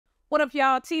What up,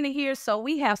 y'all? Tina here. So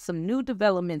we have some new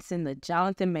developments in the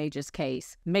Jonathan Majors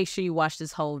case. Make sure you watch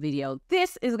this whole video.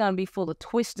 This is going to be full of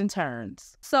twists and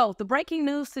turns. So the breaking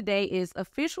news today is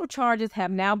official charges have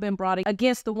now been brought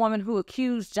against the woman who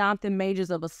accused Jonathan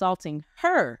Majors of assaulting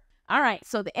her. All right,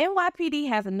 so the NYPD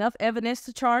has enough evidence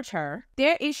to charge her.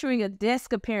 They're issuing a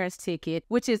desk appearance ticket,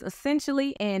 which is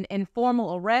essentially an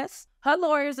informal arrest. Her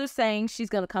lawyers are saying she's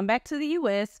going to come back to the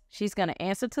U.S. She's going to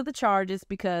answer to the charges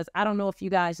because I don't know if you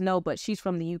guys know, but she's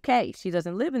from the U.K. She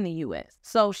doesn't live in the U.S.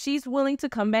 So she's willing to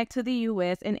come back to the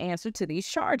U.S. and answer to these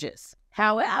charges.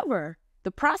 However,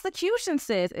 the prosecution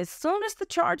says as soon as the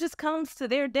charges comes to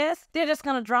their desk, they're just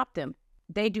going to drop them.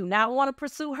 They do not want to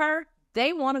pursue her.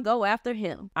 They want to go after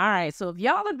him. All right, so if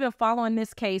y'all have been following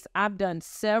this case, I've done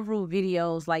several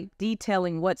videos like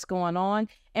detailing what's going on.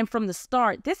 And from the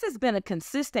start, this has been a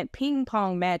consistent ping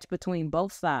pong match between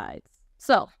both sides.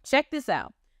 So check this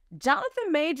out.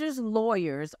 Jonathan Majors'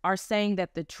 lawyers are saying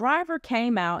that the driver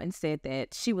came out and said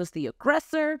that she was the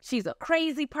aggressor. She's a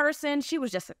crazy person. She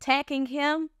was just attacking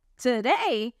him.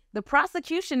 Today, the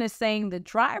prosecution is saying the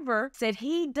driver said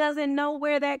he doesn't know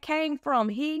where that came from.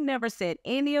 He never said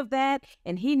any of that,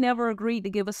 and he never agreed to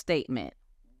give a statement.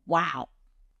 Wow.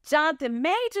 Jonathan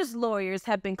Majors' lawyers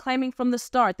have been claiming from the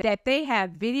start that they have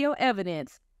video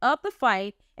evidence of the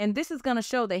fight, and this is going to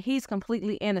show that he's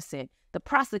completely innocent. The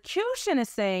prosecution is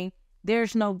saying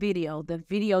there's no video. The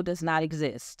video does not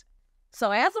exist. So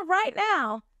as of right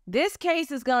now, this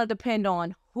case is going to depend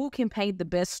on who can paint the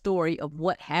best story of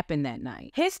what happened that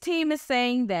night. His team is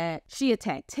saying that she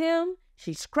attacked him,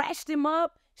 she scratched him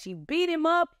up, she beat him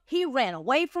up, he ran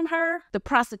away from her. The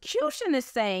prosecution is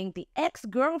saying the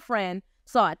ex-girlfriend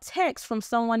saw a text from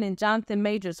someone in Jonathan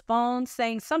Majors' phone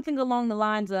saying something along the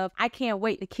lines of, "I can't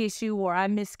wait to kiss you," or "I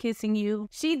miss kissing you."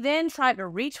 She then tried to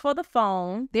reach for the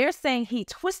phone. They're saying he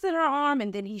twisted her arm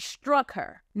and then he struck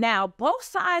her. Now, both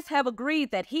sides have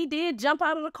agreed that he did jump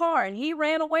out of the car and he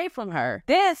ran away from her.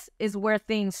 This is where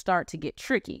things start to get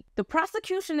tricky. The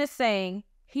prosecution is saying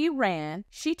he ran,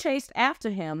 she chased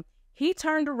after him, he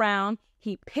turned around,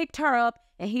 he picked her up,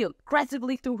 and he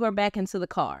aggressively threw her back into the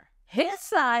car. His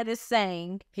side is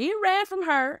saying he ran from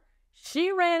her, she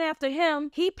ran after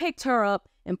him, he picked her up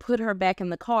and put her back in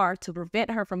the car to prevent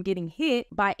her from getting hit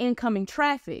by incoming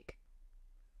traffic.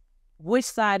 Which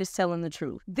side is telling the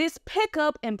truth? This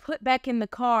pickup and put back in the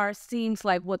car seems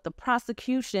like what the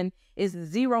prosecution is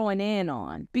zeroing in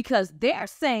on, because they're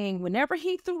saying whenever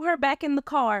he threw her back in the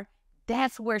car,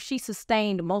 that's where she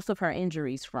sustained most of her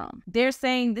injuries from. They're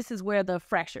saying this is where the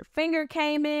fractured finger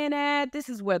came in at. This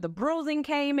is where the bruising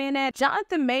came in at.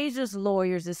 Jonathan Majors'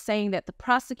 lawyers is saying that the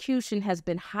prosecution has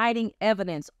been hiding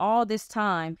evidence all this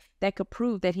time that could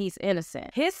prove that he's innocent.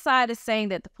 His side is saying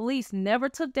that the police never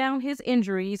took down his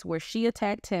injuries where she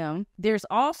attacked him. There's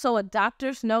also a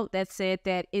doctor's note that said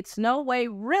that it's no way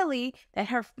really that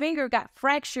her finger got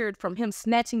fractured from him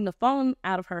snatching the phone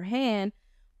out of her hand.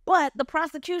 But the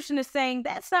prosecution is saying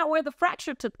that's not where the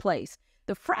fracture took place.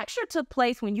 The fracture took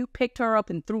place when you picked her up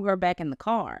and threw her back in the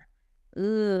car.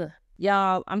 Ugh.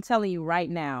 Y'all, I'm telling you right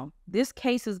now, this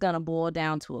case is going to boil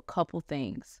down to a couple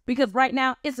things. Because right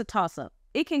now, it's a toss-up.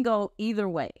 It can go either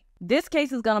way. This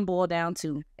case is going to boil down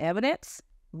to evidence,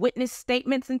 witness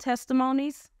statements and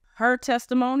testimonies, her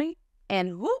testimony, and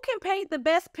who can paint the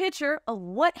best picture of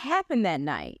what happened that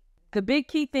night. The big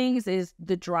key things is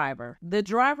the driver. The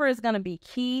driver is going to be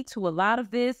key to a lot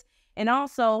of this, and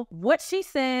also what she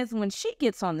says when she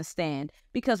gets on the stand.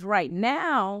 Because right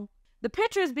now, the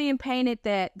picture is being painted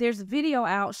that there's video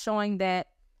out showing that,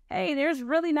 hey, there's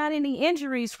really not any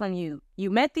injuries from you.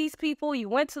 You met these people, you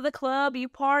went to the club, you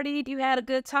partied, you had a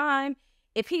good time.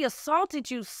 If he assaulted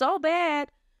you so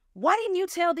bad, why didn't you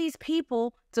tell these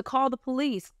people to call the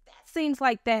police? That seems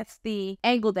like that's the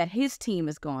angle that his team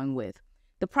is going with.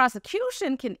 The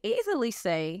prosecution can easily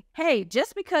say, hey,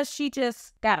 just because she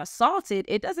just got assaulted,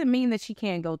 it doesn't mean that she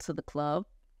can't go to the club.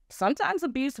 Sometimes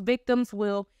abuse victims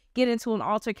will get into an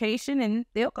altercation and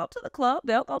they'll go to the club,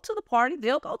 they'll go to the party,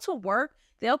 they'll go to work,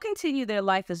 they'll continue their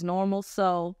life as normal.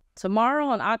 So tomorrow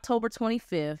on October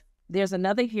 25th, there's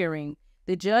another hearing.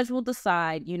 The judge will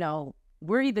decide,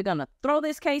 we're either going to throw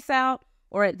this case out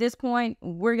or at this point,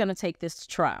 we're going to take this to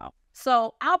trial.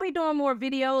 So I'll be doing more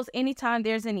videos anytime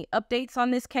there's any updates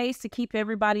on this case to keep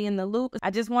everybody in the loop.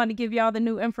 I just wanted to give y'all the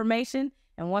new information.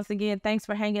 And once again, thanks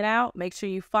for hanging out. Make sure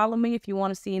you follow me if you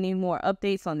want to see any more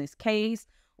updates on this case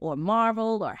or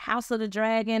Marvel or House of the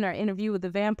Dragon or Interview with the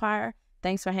Vampire.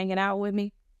 Thanks for hanging out with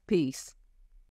me. Peace.